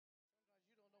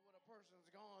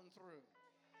gone through.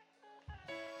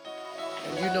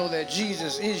 And you know that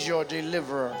Jesus is your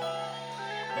deliverer.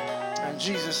 And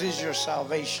Jesus is your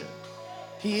salvation.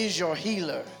 He is your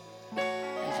healer.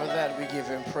 And for that we give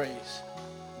him praise.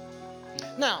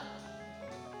 Now,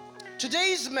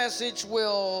 today's message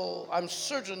I'm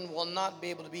certain, will not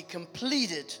be able to be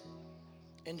completed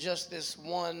in just this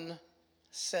one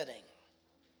setting.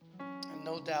 And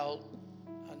no doubt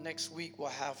next week we'll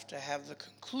have to have the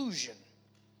conclusion.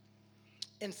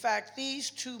 In fact,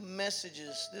 these two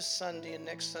messages, this Sunday and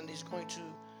next Sunday, is going to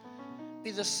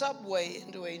be the subway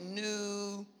into a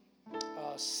new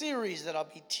series that I'll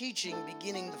be teaching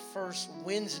beginning the first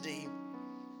Wednesday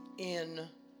in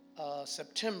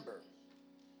September.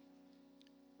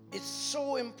 It's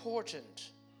so important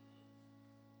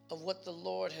of what the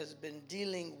Lord has been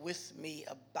dealing with me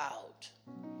about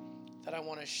that I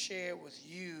want to share with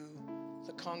you,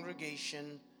 the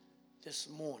congregation, this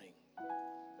morning.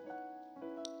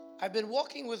 I've been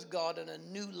walking with God on a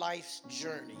new life's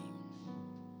journey.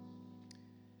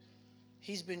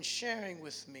 He's been sharing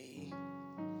with me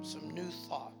some new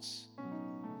thoughts,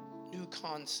 new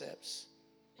concepts.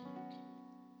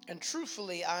 And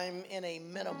truthfully, I'm in a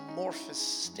metamorphosis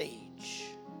stage.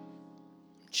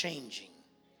 I'm changing.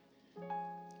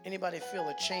 Anybody feel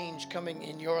a change coming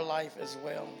in your life as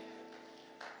well?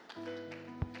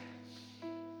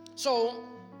 So,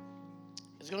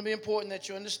 it's going to be important that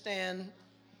you understand.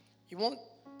 You won't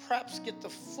perhaps get the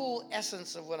full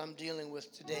essence of what I'm dealing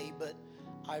with today, but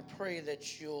I pray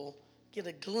that you'll get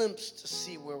a glimpse to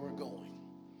see where we're going.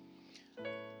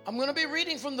 I'm going to be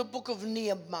reading from the book of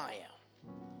Nehemiah,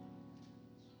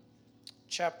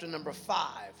 chapter number 5.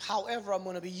 However, I'm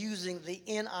going to be using the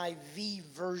NIV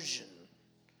version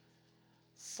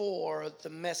for the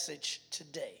message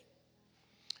today.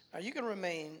 Now, you can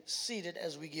remain seated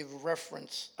as we give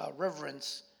reverence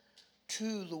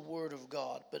to the Word of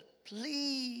God, but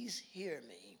please hear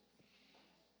me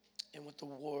and what the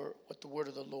word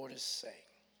of the Lord is saying.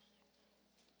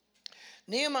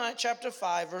 Nehemiah chapter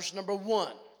 5, verse number 1.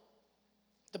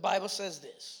 The Bible says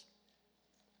this.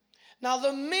 Now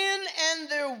the men and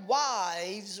their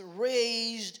wives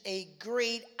raised a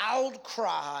great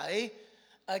outcry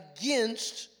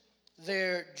against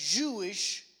their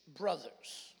Jewish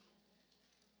brothers.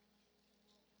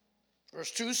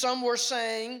 Verse 2, some were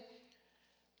saying,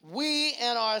 we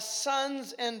and our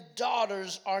sons and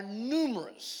daughters are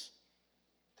numerous.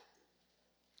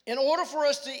 In order for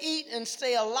us to eat and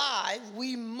stay alive,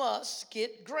 we must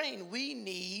get grain. We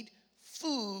need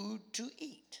food to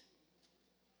eat.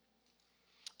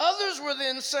 Others were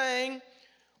then saying,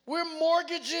 we're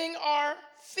mortgaging our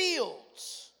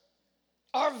fields,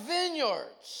 our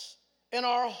vineyards, and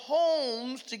our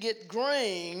homes to get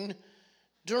grain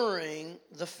during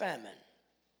the famine.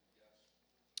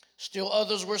 Still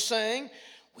others were saying,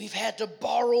 we've had to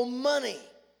borrow money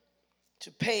to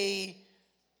pay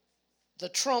the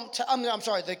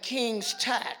king's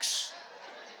tax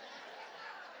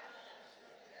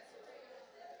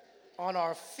on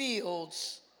our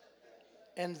fields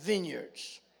and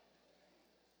vineyards.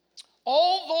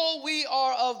 Although we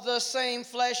are of the same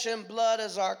flesh and blood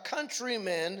as our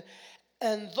countrymen,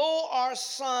 and though our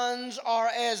sons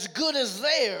are as good as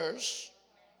theirs,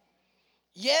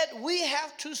 yet we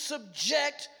have to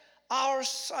subject our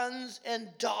sons and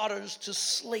daughters to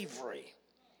slavery.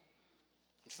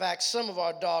 In fact, some of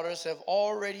our daughters have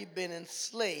already been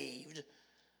enslaved,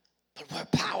 but we're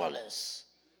powerless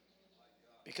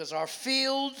because our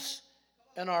fields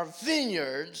and our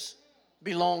vineyards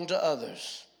belong to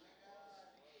others.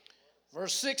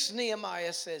 Verse 6,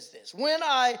 Nehemiah says this. When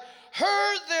I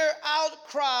heard their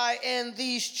outcry and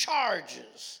these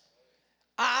charges,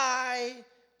 I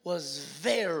was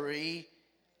very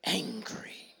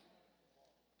angry.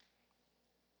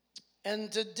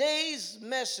 And today's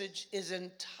message is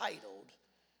entitled,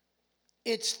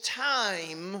 It's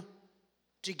Time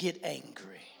to Get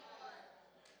Angry.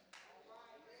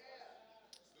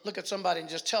 Look at somebody and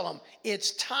just tell them,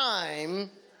 it's time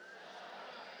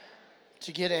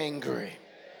to get angry.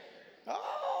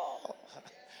 Oh,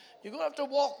 you're going to have to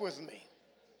walk with me.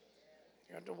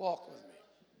 You have to walk with me.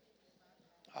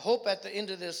 I hope at the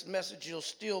end of this message you'll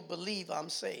still believe I'm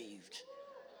saved.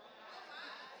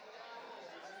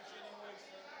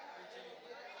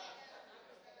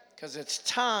 Because it's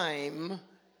time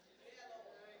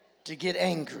to get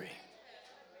angry.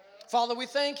 Father, we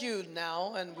thank you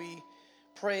now and we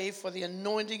pray for the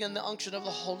anointing and the unction of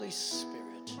the Holy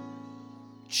Spirit.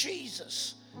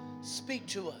 Jesus, speak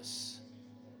to us.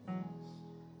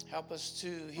 Help us to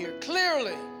hear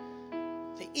clearly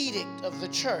the edict of the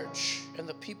church and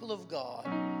the people of God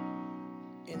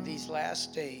in these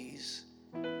last days.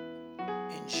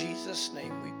 Jesus'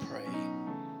 name we pray.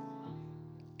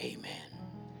 Amen.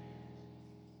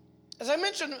 As I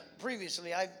mentioned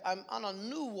previously, I'm on a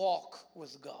new walk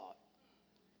with God.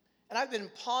 And I've been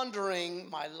pondering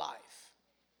my life.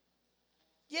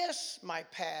 Yes, my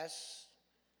past,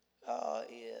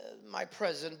 my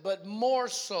present, but more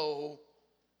so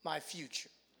my future.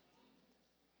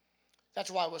 That's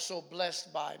why I was so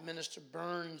blessed by Minister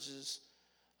Burns's,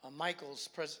 Michael's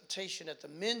presentation at the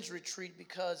men's retreat,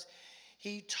 because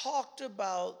he talked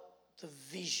about the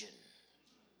vision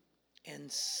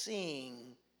and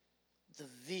seeing the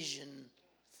vision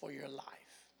for your life.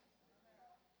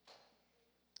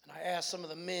 And I asked some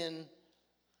of the men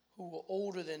who were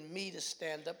older than me to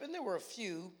stand up, and there were a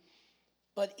few,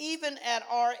 but even at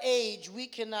our age, we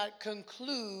cannot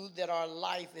conclude that our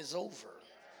life is over.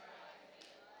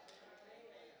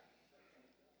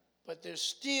 But there's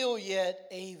still yet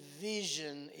a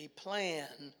vision, a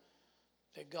plan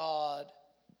that God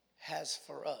has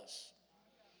for us.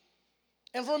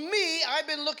 And for me, I've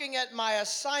been looking at my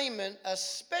assignment,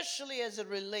 especially as it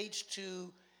relates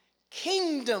to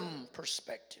kingdom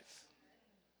perspective.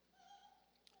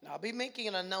 Now, I'll be making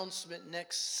an announcement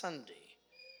next Sunday,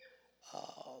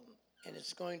 and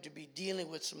it's going to be dealing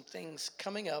with some things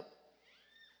coming up,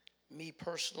 me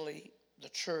personally, the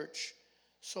church,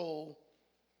 so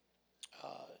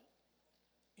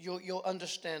you'll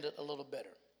understand it a little better.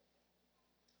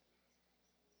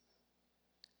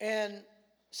 And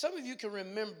some of you can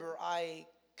remember I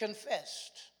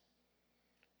confessed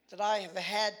that I have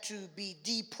had to be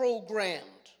deprogrammed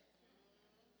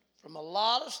from a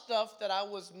lot of stuff that I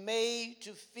was made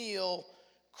to feel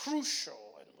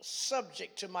crucial and was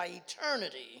subject to my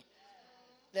eternity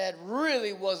that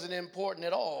really wasn't important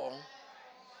at all.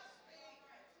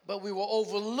 But we were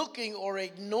overlooking or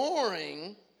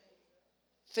ignoring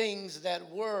things that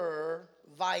were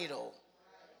vital.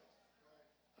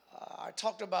 I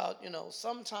talked about,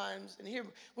 sometimes, and here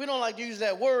we don't like to use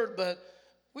that word, but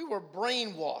we were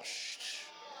brainwashed.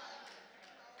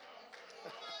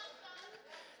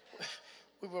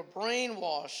 We were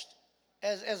brainwashed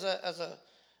as a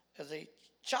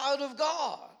child of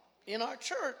God in our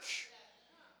church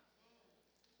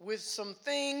with some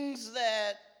things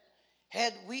that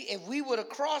if we would have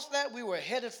crossed that, we were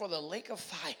headed for the lake of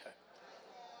fire.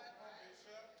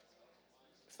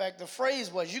 In fact, the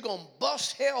phrase was, you're going to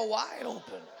bust hell wide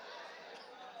open.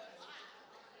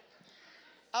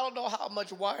 I don't know how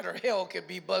much wider hell can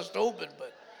be bust open,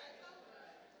 but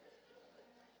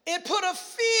it put a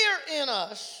fear in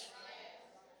us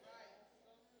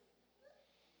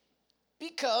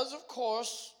because, of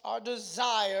course, our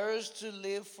desires to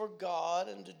live for God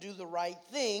and to do the right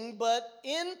thing, but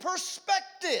in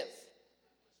perspective.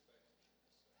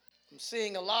 I'm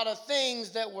seeing a lot of things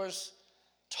that was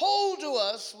told to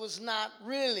us was not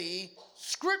really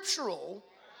scriptural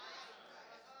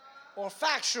or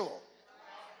factual.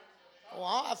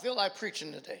 Well, I feel like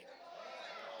preaching today.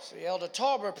 See, Elder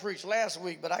Tarver preached last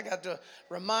week, but I got to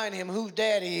remind him who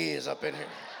daddy is up in here.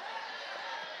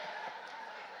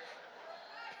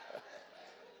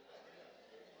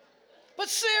 But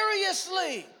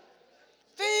seriously,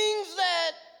 things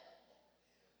that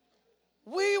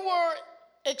we were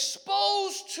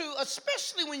exposed to,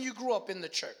 especially when you grew up in the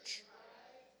church,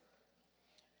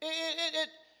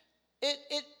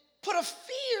 it put a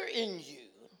fear in you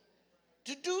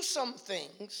to do some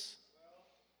things.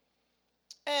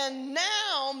 And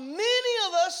now many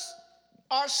of us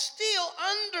are still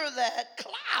under that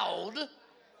cloud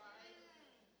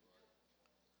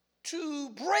to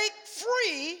break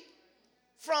free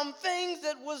from things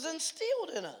that was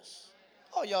instilled in us.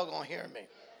 Oh, y'all gonna hear me.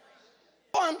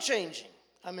 Oh, I'm changing.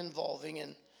 I'm evolving.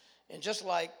 And just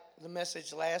like the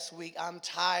message last week, I'm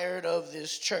tired of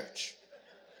this church.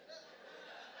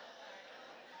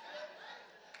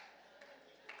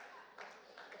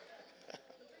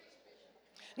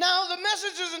 Now, the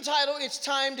message is entitled, It's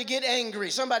Time to Get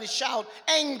Angry. Somebody shout,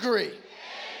 angry.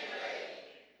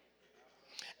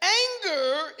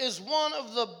 Anger is one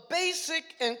of the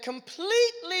basic and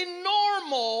completely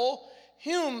normal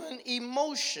human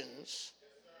emotions,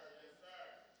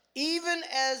 even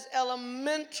as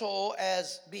elemental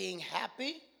as being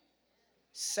happy,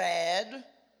 sad,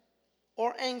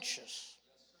 or anxious.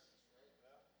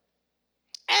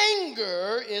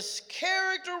 Anger is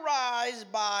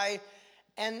characterized by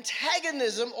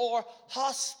antagonism or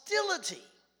hostility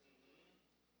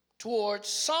towards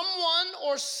someone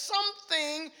or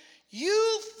something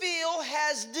you feel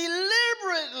has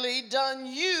deliberately done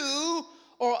you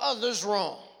or others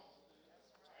wrong.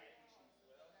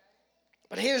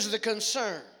 But here's the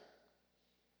concern.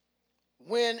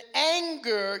 When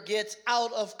anger gets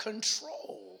out of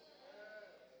control,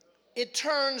 it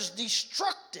turns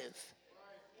destructive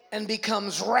and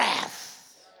becomes wrath.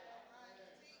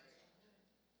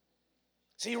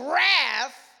 See,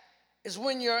 wrath is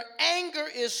when your anger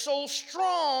is so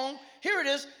strong. Here it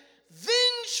is.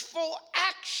 Vengeful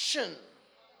action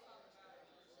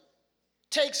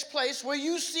takes place where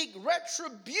you seek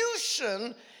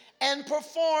retribution and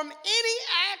perform any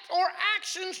act or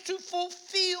actions to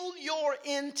fulfill your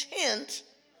intent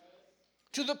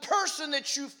to the person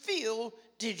that you feel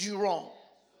did you wrong.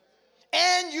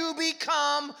 And you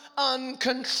become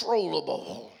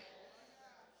uncontrollable.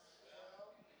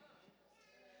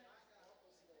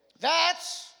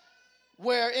 That's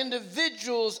where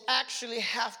individuals actually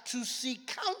have to seek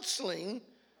counseling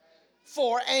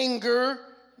for anger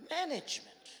management.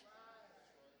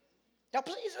 Now,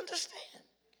 please understand.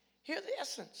 Hear the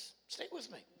essence. Stay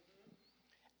with me.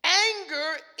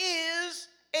 Anger is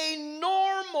a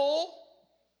normal,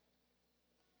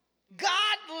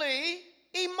 godly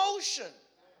emotion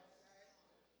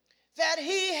that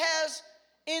He has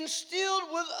instilled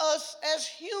with us as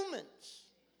humans.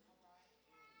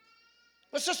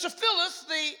 But Sister Phyllis,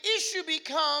 the issue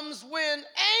becomes when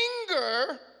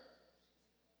anger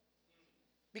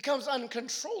becomes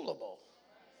uncontrollable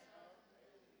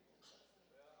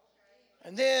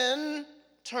and then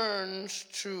turns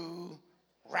to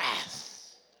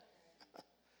wrath.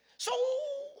 So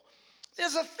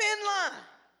there's a thin line.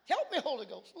 Help me, Holy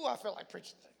Ghost. Ooh, I feel like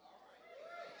preaching today.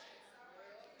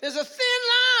 There's a thin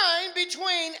line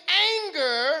between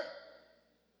anger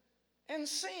and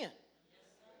sin.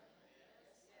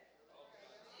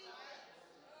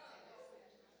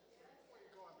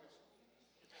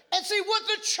 And see, what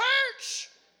the church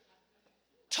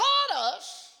taught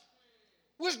us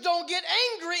was don't get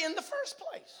angry in the first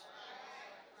place.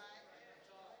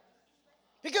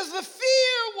 Because the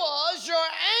fear was your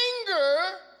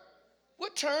anger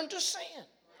would turn to sin.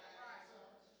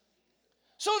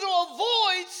 So to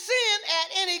avoid sin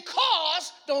at any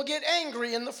cost, don't get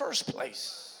angry in the first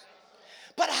place.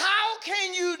 But how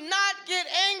can you not get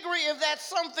angry if that's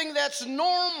something that's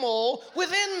normal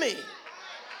within me?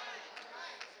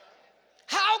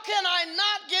 How can I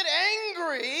not get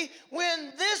angry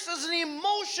when this is an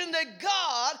emotion that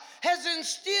God has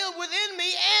instilled within me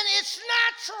and it's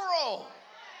natural?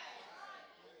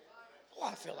 Oh,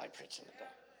 I feel like preaching today.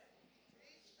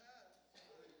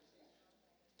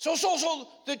 So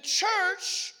the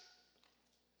church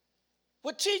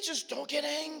would teach us, don't get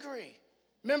angry.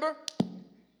 Remember?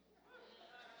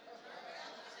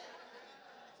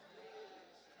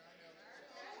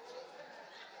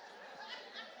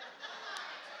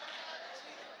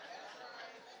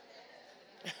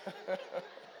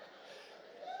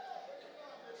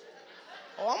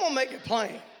 Oh, I'm going to make it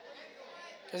plain.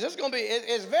 Because it's going to be,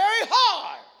 it's very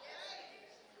hard.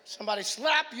 Somebody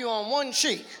slap you on one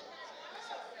cheek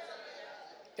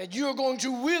that you're going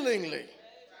to willingly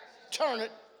turn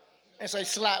it and say,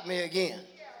 slap me again.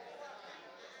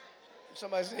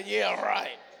 Somebody said, yeah,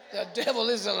 right. The devil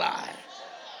is a lie.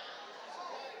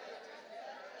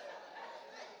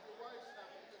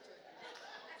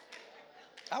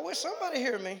 I wish somebody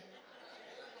hear me.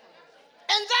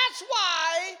 And that's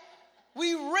why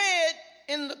we read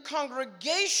in the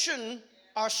congregation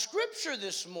our scripture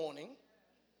this morning.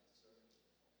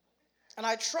 And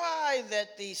I try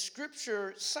that the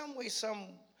scripture some way,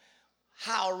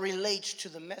 somehow relates to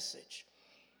the message.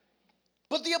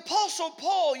 But the Apostle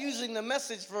Paul, using the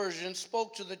Message version,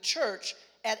 spoke to the church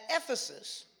at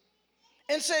Ephesus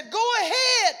and said, go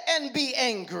ahead and be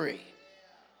angry.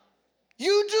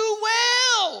 You do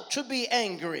well to be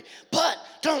angry, but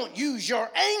don't use your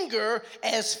anger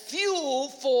as fuel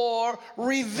for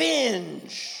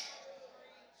revenge.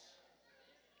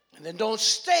 And then don't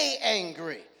stay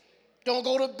angry. Don't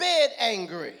go to bed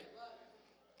angry.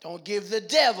 Don't give the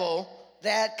devil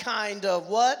that kind of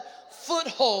what?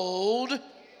 Foothold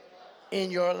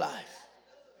in your life.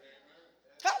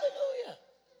 Hallelujah.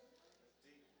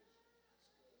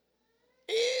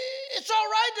 It's all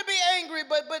right to be angry,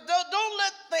 but don't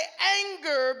let the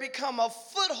anger become a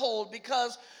foothold,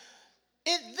 because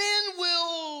it then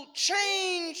will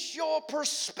change your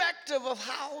perspective of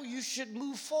how you should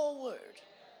move forward.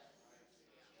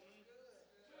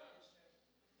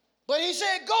 But he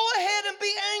said, go ahead and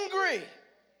be angry.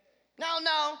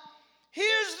 Now,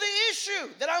 here's the issue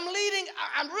that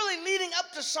I'm really leading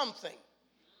up to something.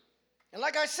 And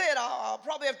like I said, I'll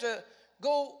probably have to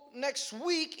go next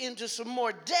week into some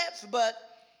more depth, but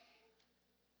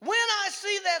when I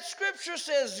see that scripture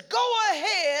says, go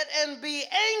ahead and be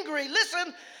angry,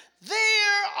 listen,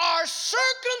 there are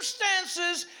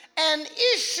circumstances and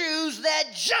issues that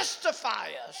justify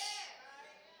us,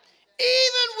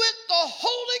 even with the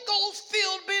Holy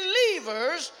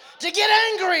believers to get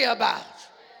angry about.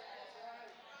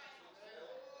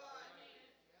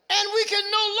 And we can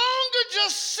no longer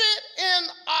just sit in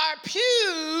our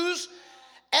pews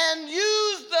and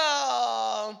use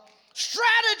the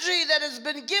strategy that has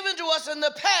been given to us in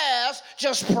the past,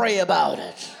 just pray about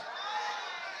it.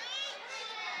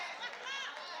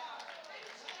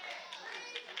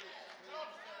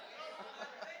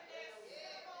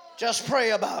 Just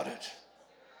pray about it.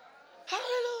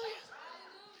 Hallelujah.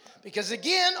 Because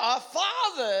again, our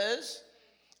fathers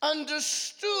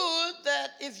understood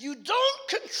that if you don't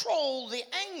control the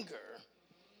anger,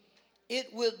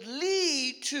 it would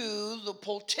lead to the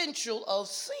potential of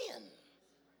sin.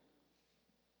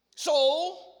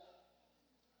 So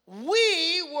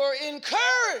we were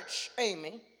encouraged,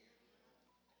 Amy,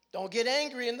 don't get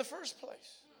angry in the first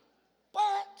place. But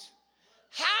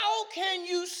how can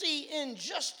you see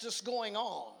injustice going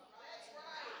on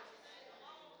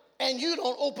and you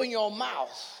don't open your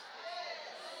mouth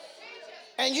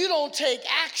and you don't take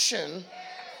action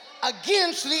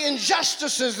against the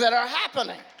injustices that are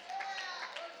happening?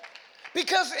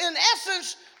 Because in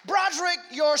essence, Broderick,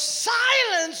 your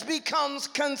silence becomes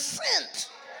consent.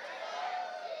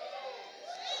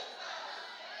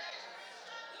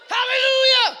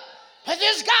 Hallelujah. But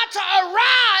there's got to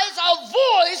arise a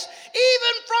voice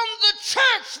even from the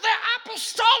church, the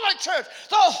apostolic church,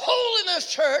 the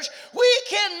holiness church. We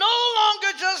can no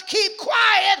longer just keep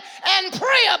quiet and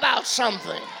pray about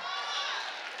something.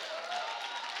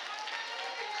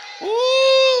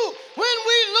 Ooh, when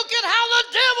we look at how the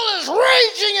devil is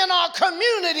raging in our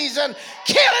communities and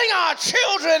killing our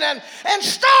children and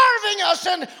starving us,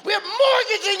 and we're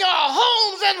mortgaging our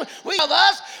homes, and we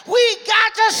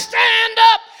got to stand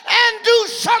up and do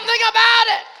something about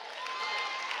it.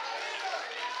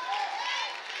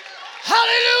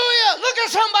 Hallelujah. Look at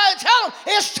somebody, tell them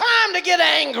it's time to get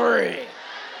angry.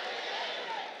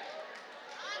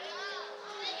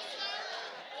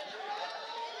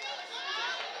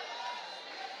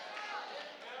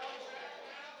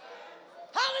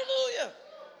 Hallelujah.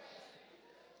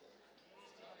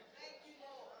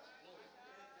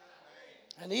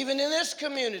 And even in this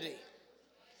community,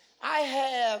 I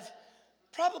have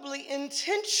probably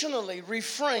intentionally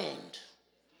refrained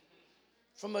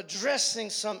from addressing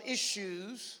some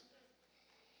issues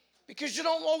because you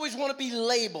don't always want to be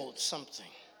labeled something.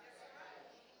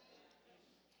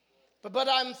 But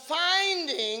I'm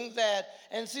finding that,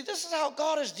 and see, this is how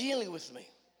God is dealing with me.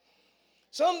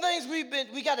 Some things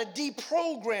we got to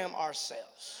deprogram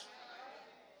ourselves.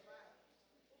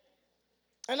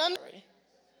 And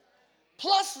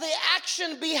plus the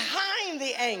action behind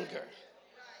the anger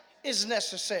is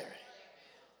necessary.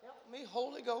 Help me,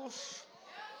 Holy Ghost.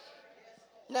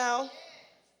 Now,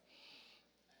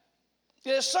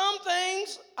 there's some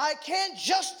things I can't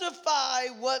justify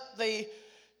what the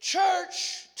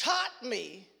church taught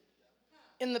me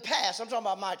in the past. I'm talking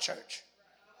about my church.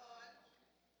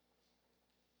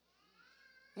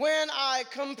 When I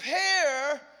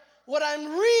compare what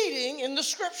I'm reading in the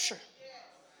scripture.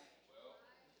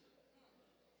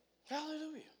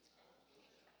 Hallelujah.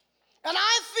 And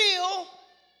I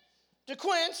feel,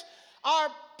 DeQuince, our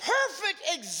perfect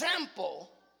example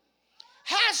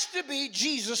has to be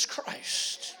Jesus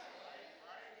Christ.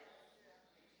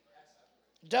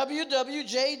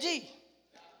 WWJD.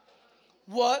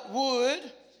 What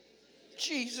would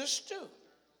Jesus do?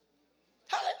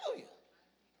 Hallelujah.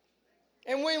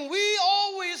 And when we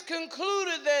always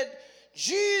concluded that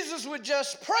Jesus would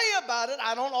just pray about it,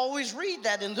 I don't always read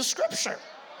that in the scripture.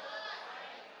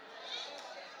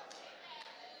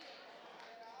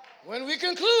 When we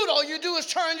conclude, all you do is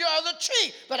turn your other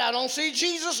cheek. But I don't see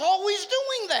Jesus always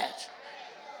doing that.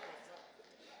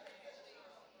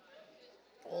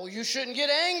 Oh, you shouldn't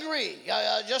get angry.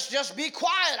 Just be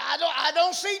quiet. I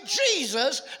don't see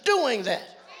Jesus doing that.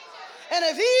 And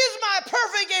if he is my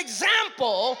perfect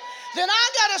example, then I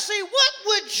got to see what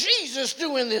would Jesus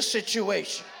do in this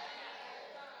situation.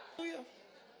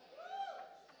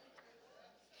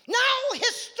 Now,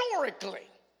 historically,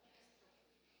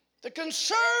 the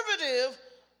conservative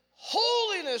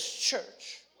holiness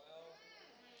church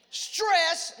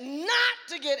stress not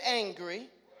to get angry,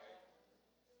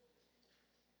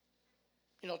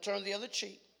 turn the other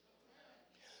cheek.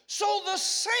 So the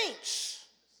saints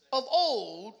of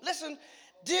old, listen,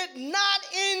 did not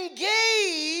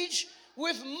engage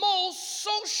with most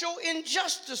social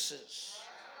injustices.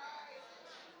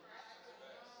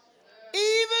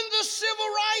 Even the civil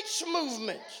rights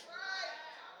movement.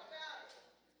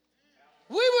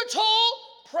 We were told,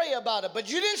 pray about it.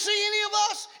 But you didn't see any of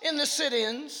us in the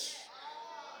sit-ins.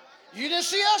 You didn't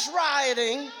see us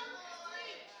rioting.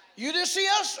 You didn't see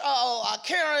us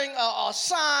carrying a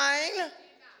sign,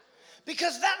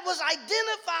 because that was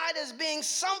identified as being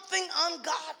something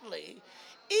ungodly,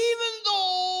 even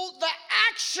though the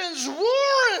actions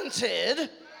warranted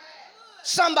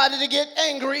somebody to get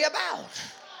angry about.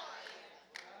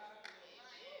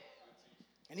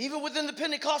 And even within the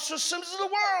Pentecostal Assemblies of the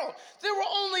world, there were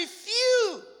only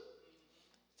few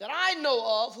that I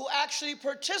know of who actually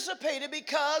participated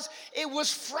because it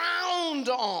was frowned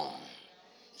on.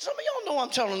 Some of y'all know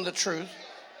I'm telling the truth.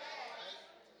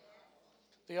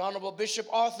 The Honorable Bishop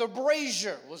Arthur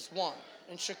Brazier was one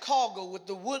in Chicago with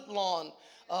the Woodlawn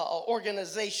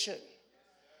organization.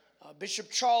 Bishop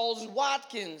Charles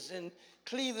Watkins in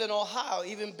Cleveland, Ohio,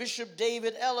 even Bishop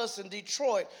David Ellis in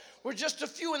Detroit were just a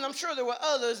few, and I'm sure there were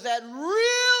others that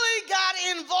really got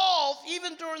involved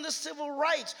even during the civil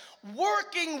rights,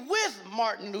 working with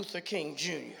Martin Luther King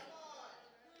Jr.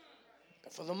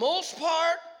 But for the most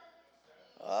part,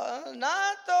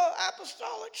 not the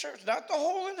Apostolic Church, not the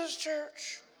Holiness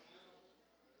Church.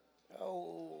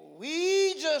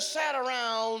 We just sat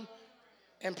around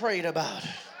and prayed about it.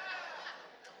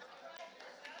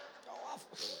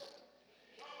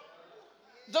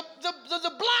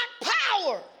 The Black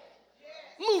Power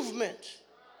movement.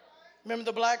 Remember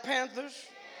the Black Panthers?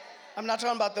 I'm not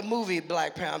talking about the movie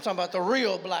Black Panther. I'm talking about the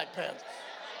real Black Panthers.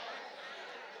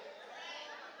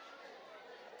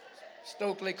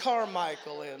 Stokely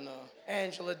Carmichael and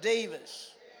Angela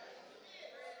Davis.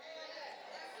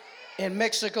 In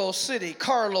Mexico City,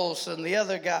 Carlos and the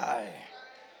other guy.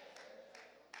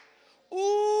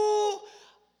 Ooh,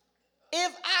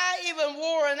 if I even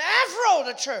wore an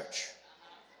afro to church,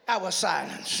 I was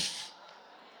silenced.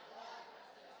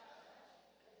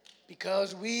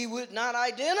 Because we would not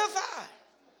identify.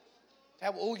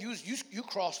 You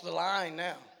crossed the line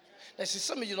now. Now, see,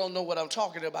 some of you don't know what I'm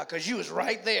talking about because you was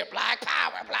right there. Black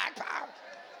power, black power.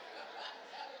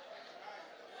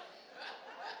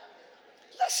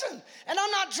 Listen, and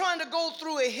I'm not trying to go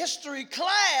through a history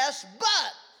class,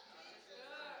 but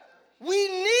we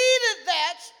needed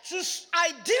that to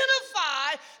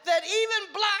identify that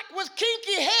even black with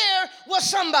kinky hair was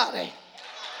somebody.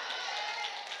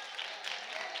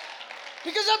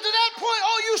 Because up to that point,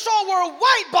 all you saw were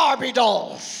white Barbie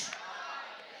dolls.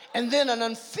 And then an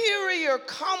inferior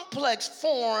complex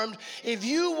formed. If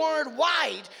you weren't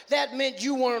white, that meant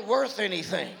you weren't worth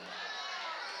anything.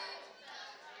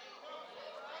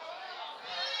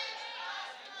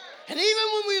 And even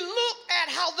when we look at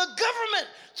how the government,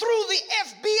 through the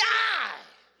FBI,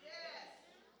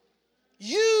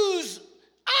 use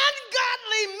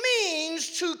ungodly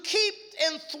means to keep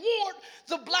and thwart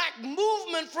the black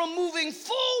movement from moving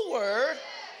forward,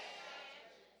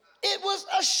 it was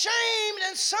a shame,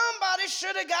 and somebody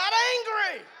should have got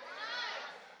angry.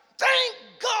 Thank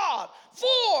God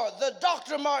for the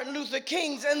Dr. Martin Luther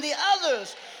Kings and the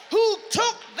others who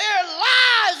took their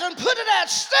lives and put it at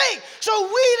stake so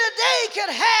we today could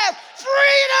have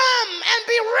freedom and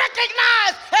be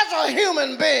recognized as a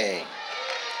human being.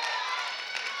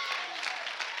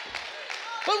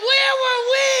 But where were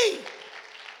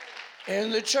we?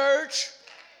 In the church,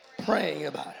 praying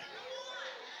about it.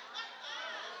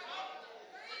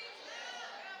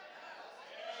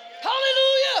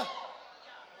 Hallelujah.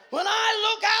 When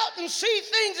I look out and see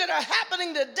things that are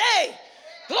happening today,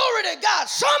 glory to God,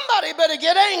 somebody better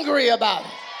get angry about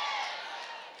it.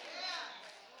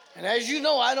 And as you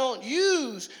know, I don't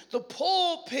use the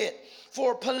pulpit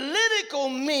for political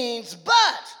means,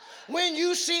 but when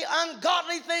you see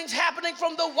ungodly things happening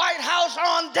from the White House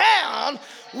on down,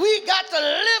 we got to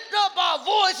lift up our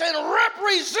voice and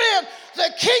represent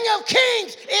the King of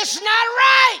Kings. It's not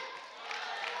right.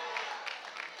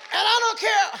 And I don't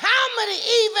care how many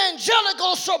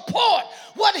evangelicals support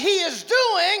what he is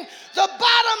doing, the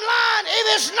bottom line,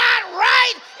 if it's not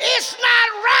right, it's not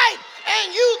right.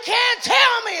 And you can't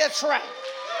tell me it's right.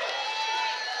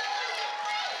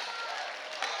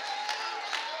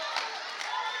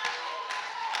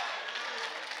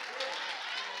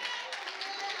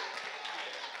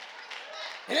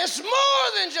 And it's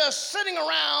more than just sitting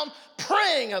around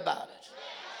praying about it.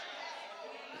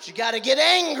 But you got to get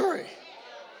angry.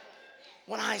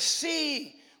 When I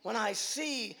see not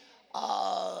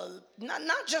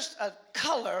just a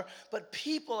color, but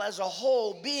people as a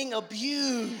whole being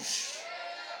abused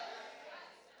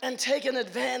and taken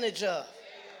advantage of.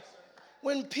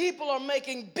 When people are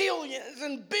making billions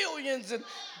and billions and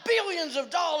billions of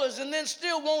dollars and then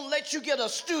still won't let you get a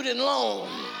student loan.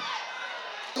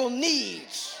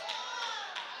 Needs.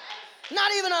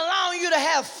 Not even allowing you to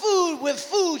have food with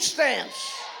food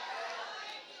stamps.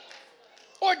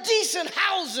 Or decent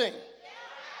housing.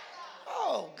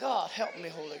 Oh, God, help me,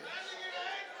 Holy Ghost.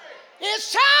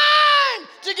 It's time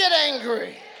to get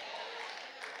angry.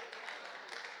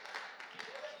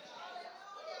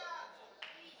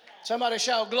 Somebody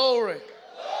shout glory.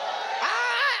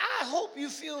 I hope you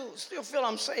still feel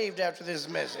I'm saved after this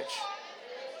message.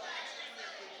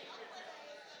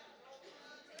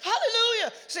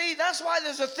 Hallelujah. See, that's why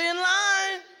there's a thin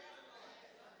line.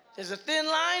 There's a thin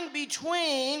line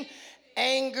between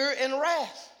anger and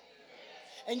wrath.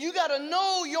 And you got to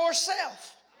know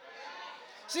yourself.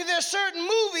 See, there's certain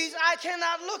movies I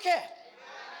cannot look at.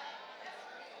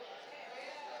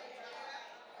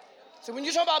 So when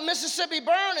you talk about Mississippi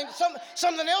burning,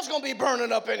 something else going to be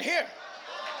burning up in here.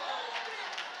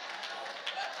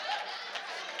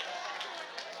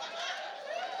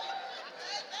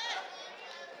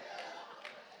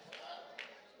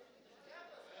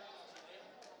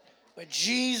 But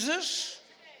Jesus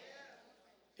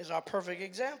is our perfect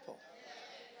example.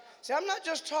 See, I'm not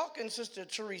just talking, Sister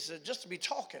Teresa, just to be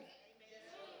talking.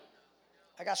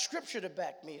 I got scripture to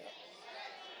back me up.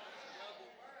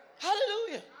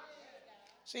 Hallelujah.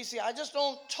 See, I just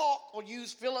don't talk or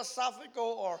use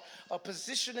philosophical or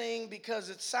positioning because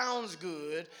it sounds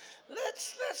good.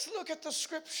 Let's look at the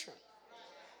scripture.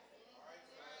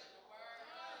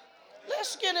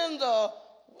 Let's get in the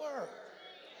word.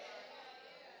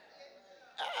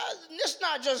 It's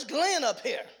not just Glenn up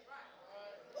here.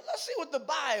 But let's see what the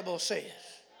Bible says.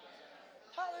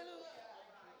 Hallelujah.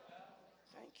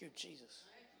 Thank you, Jesus.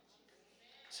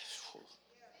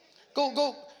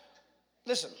 Go.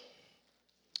 Listen.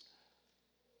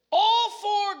 All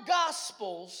four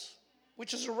gospels,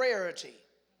 which is a rarity,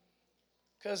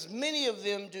 because many of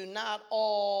them do not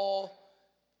all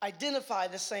identify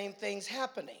the same things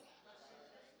happening.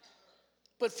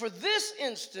 But for this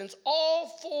instance, all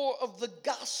four of the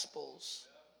Gospels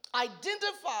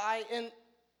identify an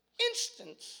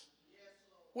instance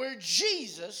where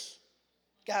Jesus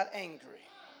got angry.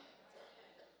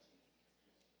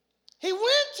 He went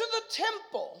to the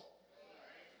temple,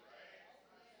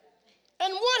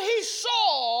 and what he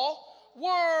saw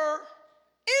were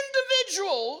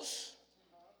individuals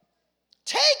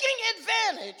taking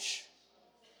advantage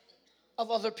of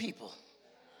other people.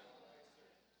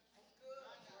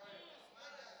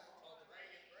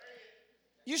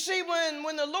 You see,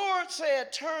 when the Lord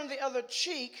said, turn the other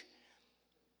cheek,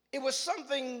 it was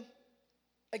something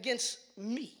against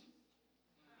me.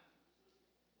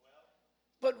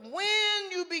 But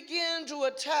when you begin to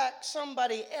attack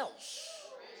somebody else,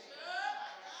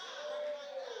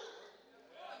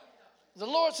 the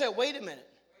Lord said, wait a minute.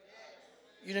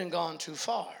 You done gone too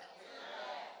far.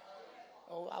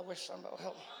 Oh, I wish somebody would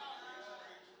help me.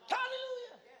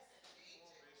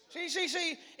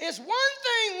 See, it's one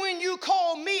thing when you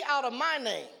call me out of my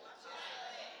name,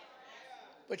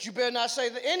 but you better not say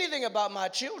anything about my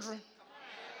children.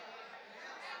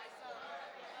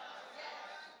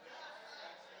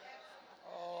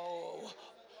 Oh,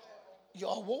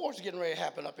 your war's getting ready to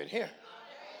happen up in here.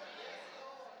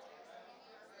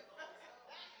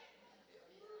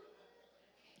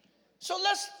 So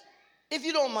let's, if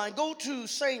you don't mind, go to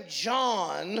St.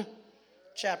 John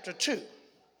chapter 2.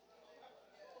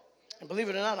 And believe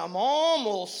it or not, I'm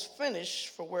almost finished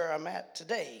for where I'm at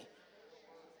today.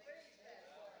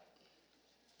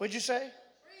 What'd you say?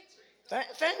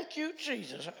 Thank you,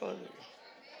 Jesus. Hallelujah.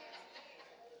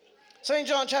 St.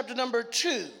 John chapter number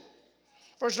 2,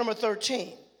 verse number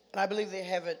 13. And I believe they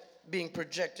have it being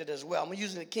projected as well. I'm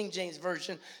using the King James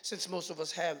Version since most of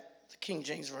us have the King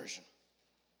James Version.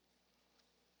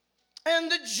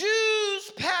 And the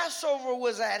Jews' Passover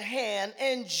was at hand,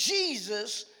 and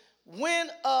Jesus went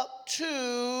up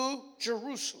to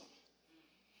Jerusalem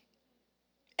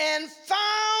and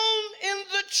found in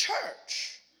the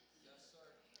church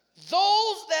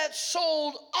those that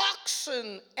sold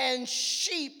oxen and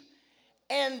sheep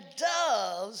and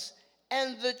doves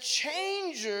and the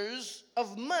changers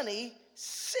of money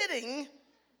sitting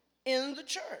in the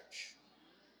church.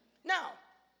 Now,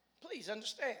 please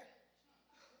understand.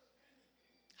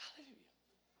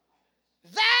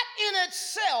 That in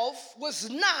itself was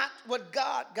not what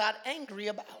God got angry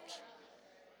about.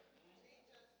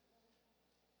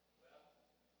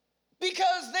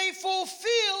 Because they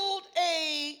fulfilled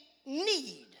a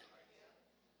need.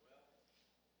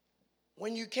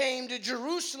 When you came to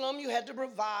Jerusalem, you had to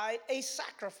provide a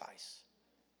sacrifice.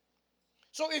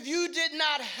 So if you did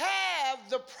not have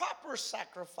the proper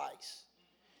sacrifice,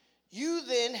 you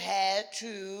then had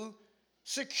to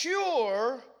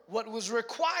secure what was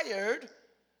required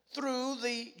through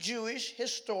the Jewish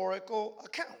historical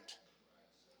account.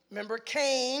 Remember,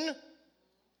 Cain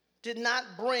did not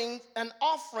bring an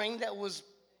offering that was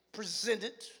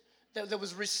presented, that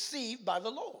was received by the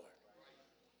Lord.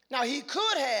 Now, he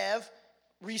could have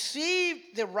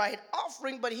received the right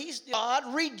offering, but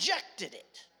God rejected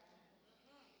it.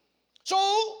 So,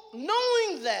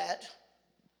 knowing that,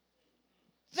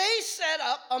 they set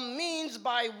up a means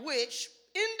by which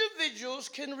individuals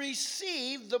can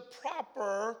receive the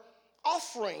proper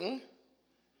offering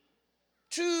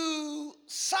to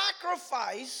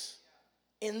sacrifice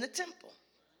in the temple.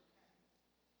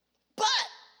 But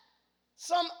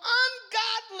some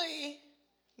ungodly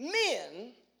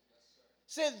men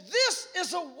said, this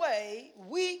is a way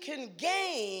we can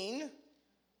gain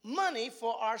money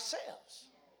for ourselves.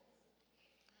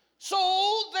 So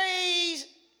they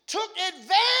took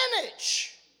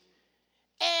advantage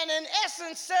and in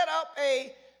essence set up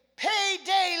a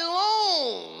payday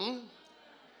loan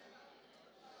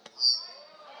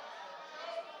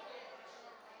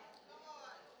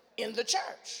in the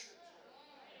church.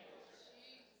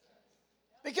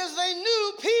 Because they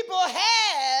knew people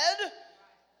had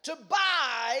to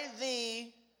buy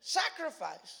the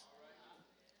sacrifice.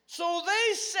 So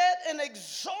they set an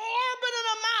exorbitant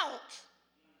amount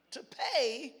to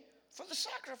pay for the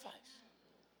sacrifice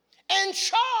and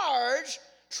charge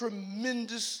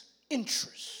tremendous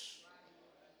interest.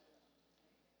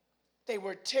 They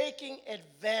were taking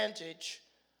advantage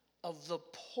of the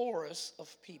poorest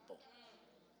of people.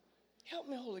 Help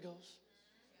me, Holy Ghost.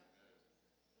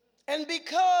 And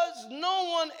because no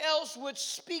one else would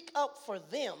speak up for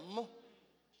them,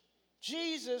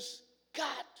 Jesus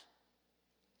got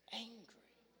angry.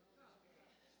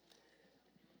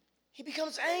 He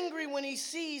becomes angry when he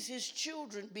sees his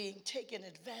children being taken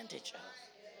advantage of.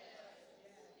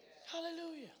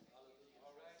 Hallelujah.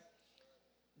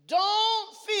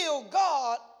 Don't feel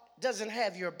God doesn't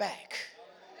have your back.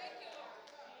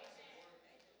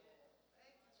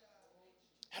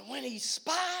 And when he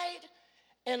spied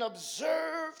and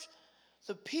observed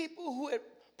the people who had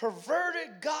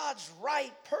perverted God's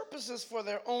right purposes for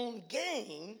their own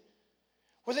gain,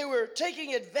 where they were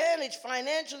taking advantage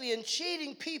financially and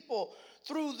cheating people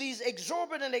through these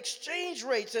exorbitant exchange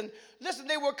rates. And listen,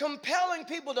 they were compelling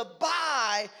people to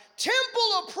buy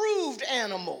temple-approved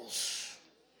animals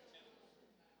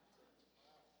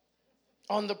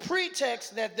on the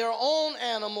pretext that their own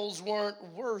animals weren't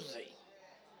worthy.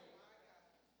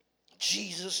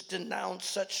 Jesus denounced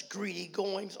such greedy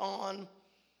goings on.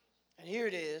 And here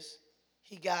it is,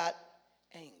 he got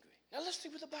angry. Now let's see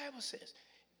what the Bible says.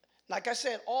 Like I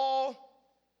said, all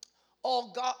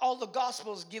the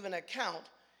Gospels give an account,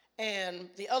 and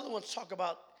the other ones talk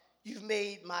about, you've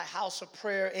made my house of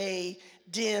prayer a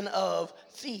den of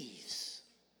thieves.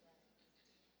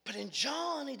 But in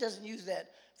John, he doesn't use that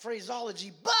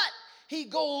phraseology, but he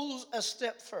goes a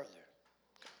step further.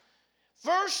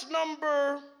 Verse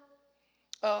number,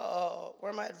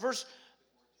 where am I at? Verse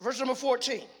number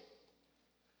 14.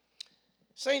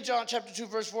 St. John chapter 2,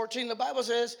 verse 14, the Bible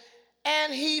says,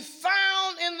 and he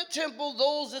found in the temple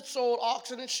those that sold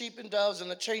oxen and sheep and doves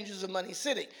and the changers of money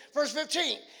sitting. Verse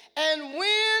 15, and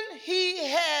when he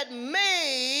had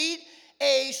made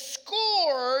a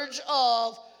scourge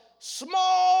of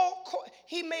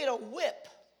he made a whip.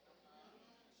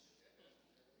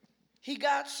 He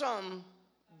got some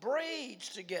braids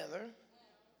together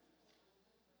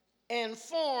and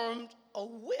formed a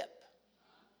whip.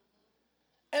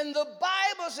 And the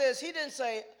Bible says, he didn't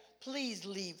say, please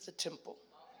leave the temple.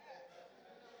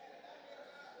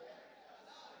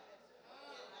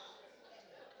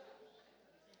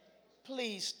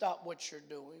 Please stop what you're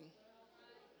doing.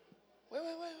 Wait.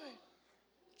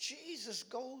 Jesus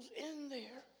goes in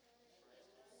there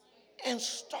and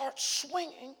starts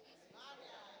swinging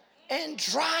and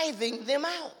driving them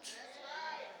out,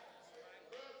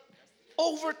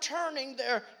 overturning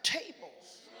their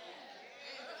tables,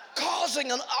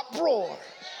 causing an uproar.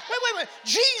 Wait.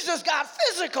 Jesus got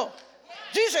physical.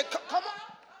 Jesus said, come on.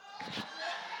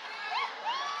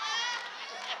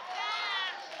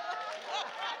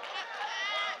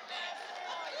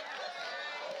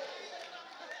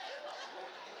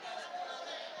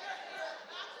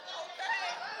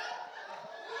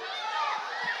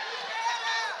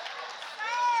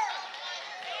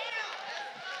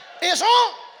 It's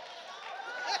on.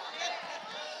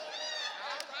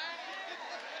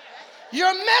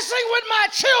 You're messing with my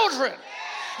children.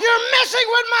 You're messing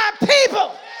with my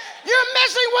people. You're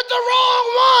messing with the wrong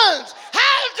ones.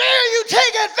 How dare you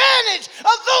take advantage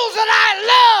of those that I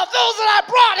love, those that I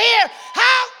brought here?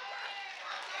 How?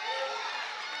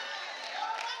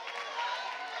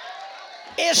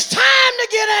 It's time to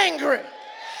get angry.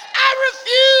 I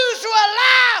refuse to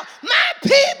allow my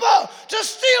people to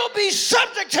still be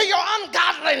subject to your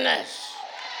ungodliness.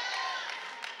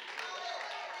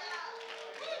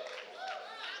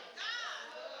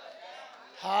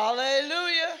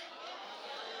 Hallelujah.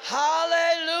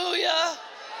 Hallelujah.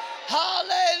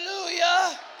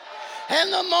 Hallelujah.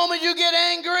 And the moment you get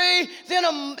angry,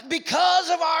 then because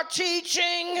of our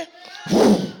teaching,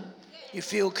 you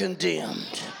feel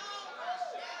condemned.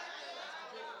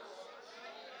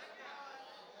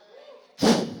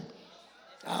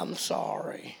 I'm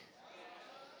sorry.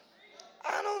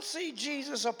 I don't see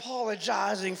Jesus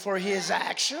apologizing for his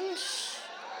actions.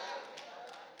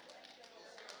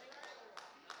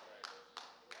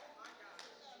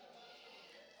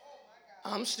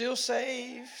 I'm still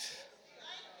saved,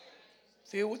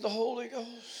 filled with the Holy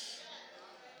Ghost.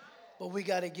 But we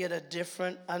got to get a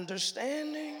different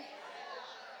understanding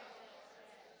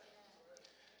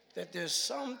that there's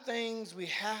some things we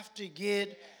have to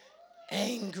get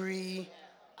angry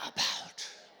about.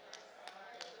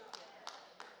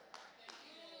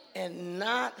 And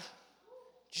not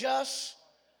just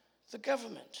the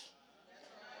government.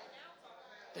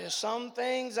 There's some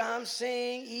things I'm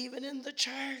seeing even in the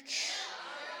church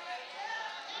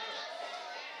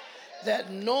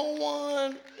that no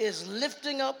one is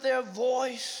lifting up their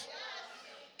voice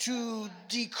to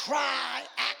decry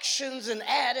actions and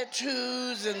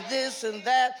attitudes and this and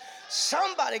that.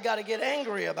 Somebody got to get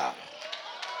angry about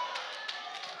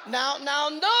it. Now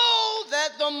know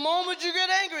that the moment you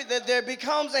get angry, that there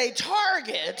becomes a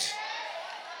target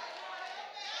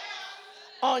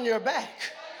on your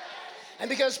back. And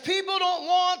because people don't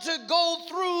want to go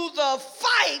through the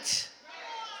fight,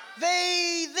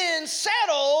 they then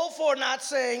settle for not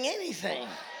saying anything.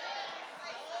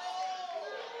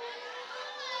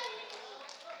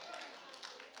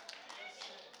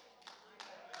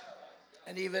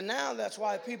 And even now, that's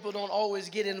why people don't always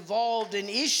get involved in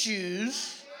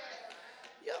issues.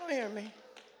 Y'all don't hear me.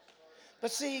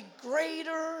 But see,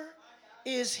 greater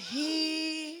is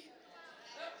he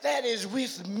that is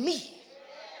with me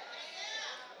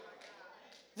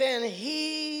than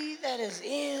he that is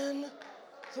in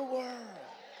the world.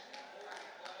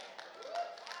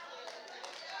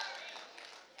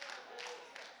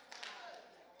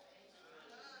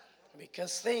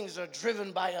 Because things are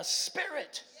driven by a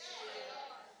spirit.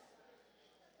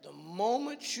 The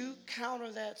moment you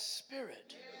counter that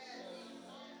spirit,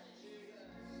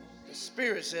 the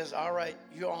spirit says, all right,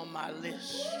 you're on my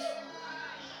list.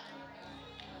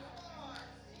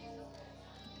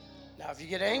 Now, if you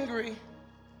get angry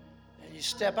and you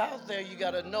step out there, you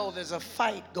got to know there's a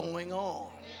fight going on.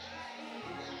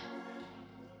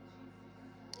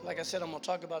 Like I said, I'm going to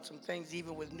talk about some things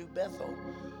even with New Bethel,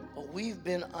 but we've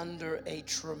been under a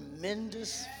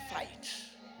tremendous fight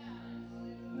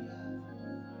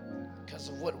because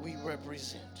of what we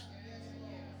represent.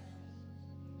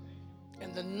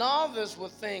 And the novice will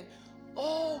think,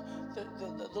 oh,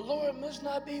 the Lord must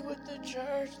not be with the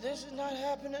church. This is not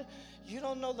happening. You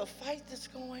don't know the fight that's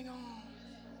going on.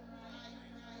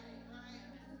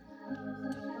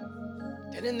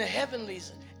 And in the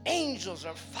heavenlies, angels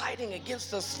are fighting against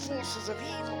the forces of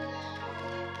evil.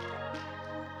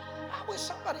 I wish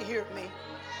somebody heard me.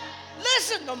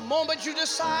 Listen, the moment you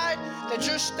decide that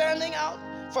you're standing out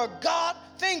for God,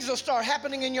 things will start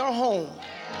happening in your home.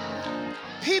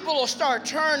 People will start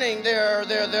turning,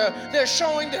 they're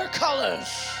showing their colors.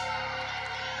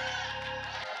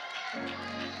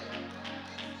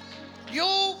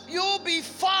 You'll be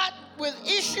fought with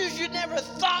issues you never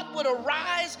thought would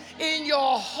arise in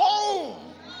your home.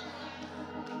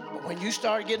 But when you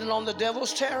start getting on the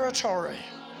devil's territory,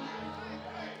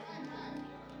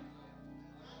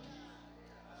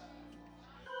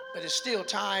 but it's still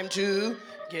time to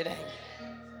get angry.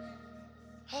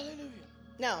 Hallelujah.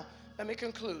 Now, let me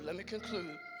conclude.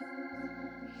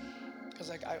 Because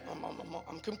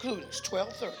I'm concluding. It's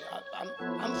 12:30.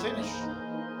 I'm finished.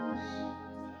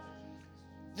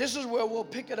 This is where we'll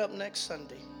pick it up next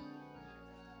Sunday.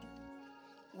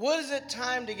 What is it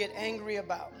time to get angry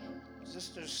about?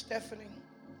 Sister Stephanie,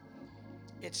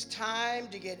 it's time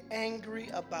to get angry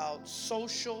about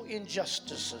social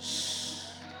injustices.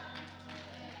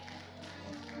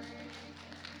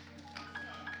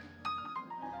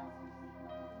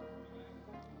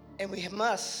 And we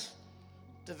must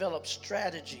develop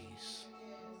strategies,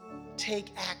 take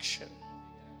action.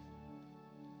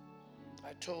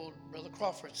 I told Brother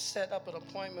Crawford, set up an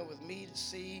appointment with me to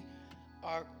see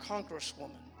our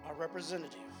congresswoman, our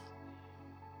representative.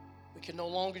 We can no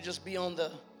longer just be on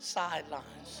the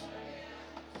sidelines.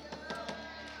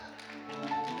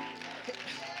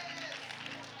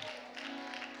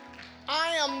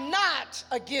 I am not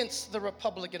against the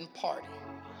Republican Party,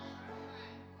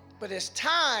 but it's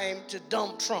time to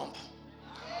dump Trump.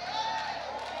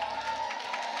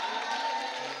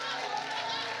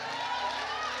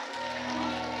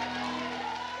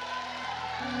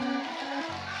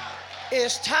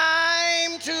 It's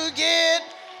time to get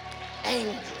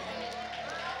angry.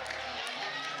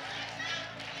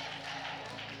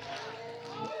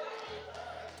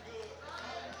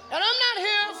 And I'm not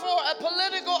here for a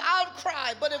political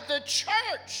outcry, but if the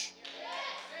church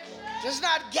does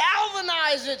not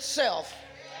galvanize itself,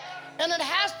 and it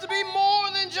has to be more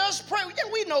than just prayer.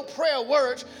 Yeah, we know prayer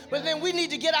works, but then we need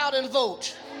to get out and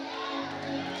vote.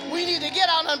 We need to get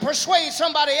out and persuade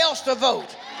somebody else to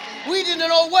vote. We need to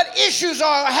know what issues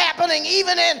are happening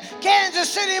even in Kansas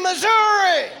City,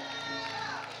 Missouri.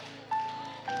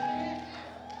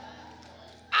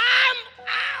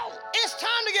 It's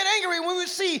time to get angry when we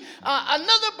see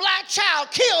another black child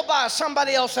killed by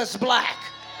somebody else that's black.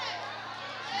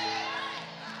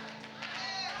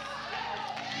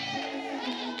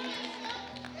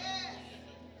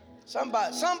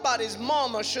 Somebody's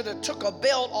mama should have took a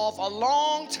belt off a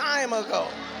long time ago.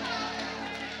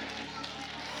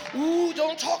 Ooh,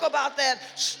 don't talk about that.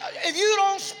 If you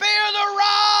don't spare the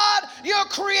rod, you're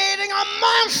creating a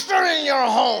monster in your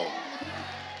home.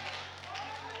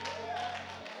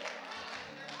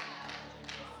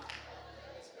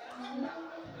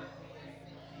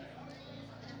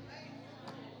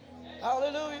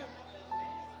 Hallelujah.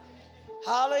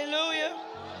 Hallelujah.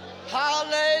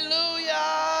 Hallelujah.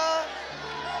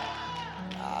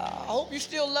 I hope you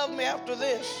still love me after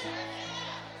this.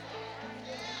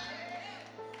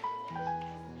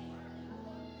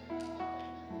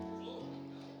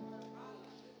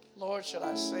 Lord, should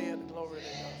I say it? Glory to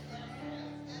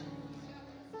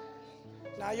God.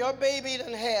 Now, your baby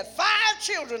done had 5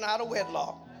 children out of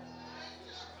wedlock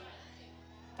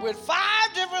with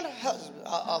 5 different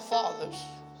fathers.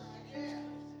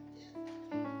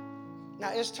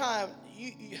 Now, it's time.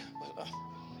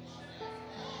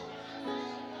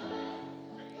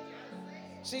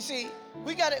 See,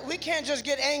 we can't just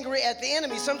get angry at the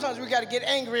enemy. Sometimes we got to get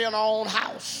angry in our own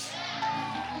house.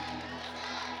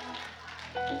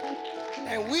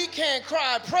 And we can't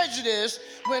cry prejudice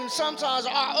when sometimes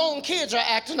our own kids are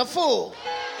acting a fool.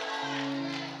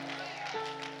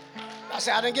 I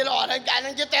said, I didn't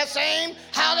get that same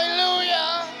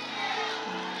hallelujah.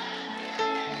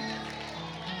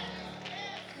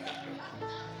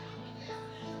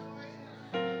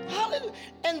 Hallelujah.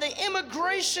 And the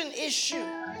immigration issue.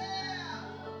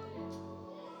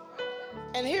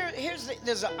 And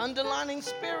there's an underlining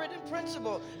spirit and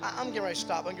principle. I'm getting ready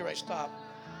to stop.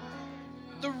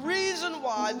 The reason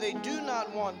why they do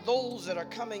not want those that are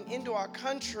coming into our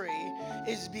country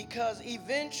is because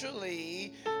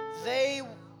eventually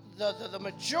the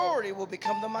majority will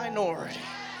become the minority.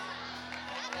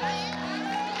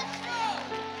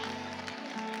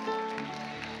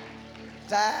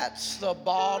 That's the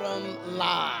bottom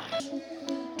line.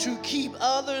 To keep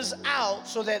others out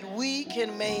so that we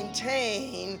can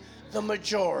maintain the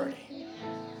majority.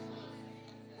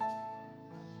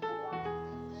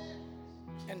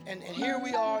 And here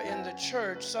we are in the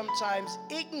church, sometimes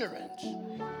ignorant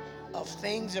of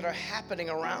things that are happening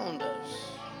around us.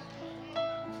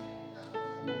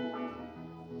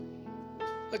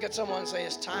 Look at someone and say,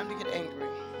 it's time to get angry.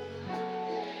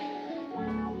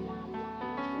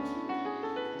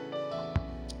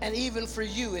 And even for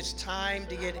you, it's time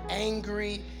to get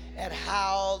angry at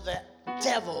how the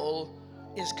devil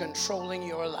is controlling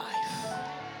your life.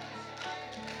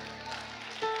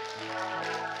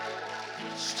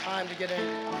 It's time to get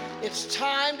angry. It's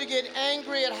time to get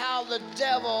angry at how the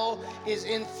devil is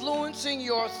influencing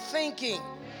your thinking.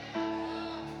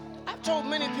 I've told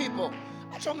many people,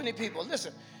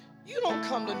 listen, you don't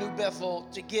come to New Bethel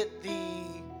to get the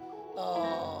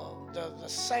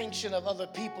sanction of other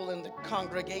people in the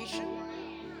congregation.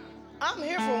 I'm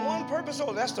here for one purpose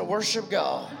only, that's to worship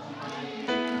God.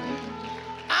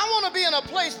 I want to be in a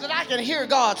place that I can hear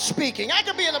God speaking. I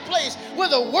can be in a place where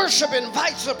the worship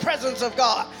invites the presence of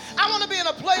God. I want to be in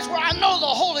a place where I know the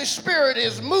Holy Spirit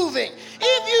is moving.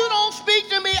 If you don't speak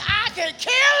to me, I can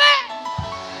kill it.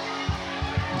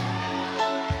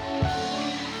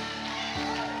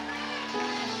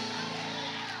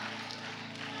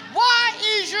 Why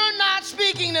is your not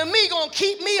speaking to me going to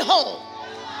keep me home?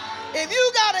 If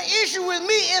you got an issue with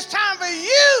me, it's time for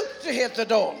you to hit the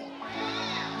door.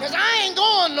 Because I ain't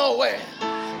going nowhere.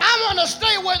 I want to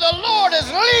stay where the Lord is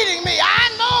leading me. I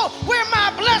know where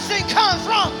my blessing comes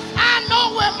from. I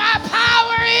know where my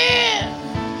power is.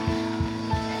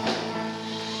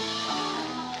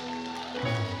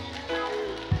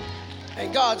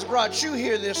 And God's brought you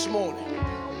here this morning.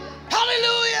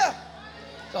 Hallelujah.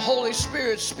 The Holy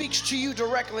Spirit speaks to you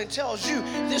directly and tells you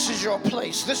this is your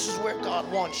place. This is where God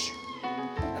wants you.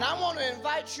 And I want to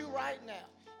invite you right now.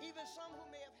 Even some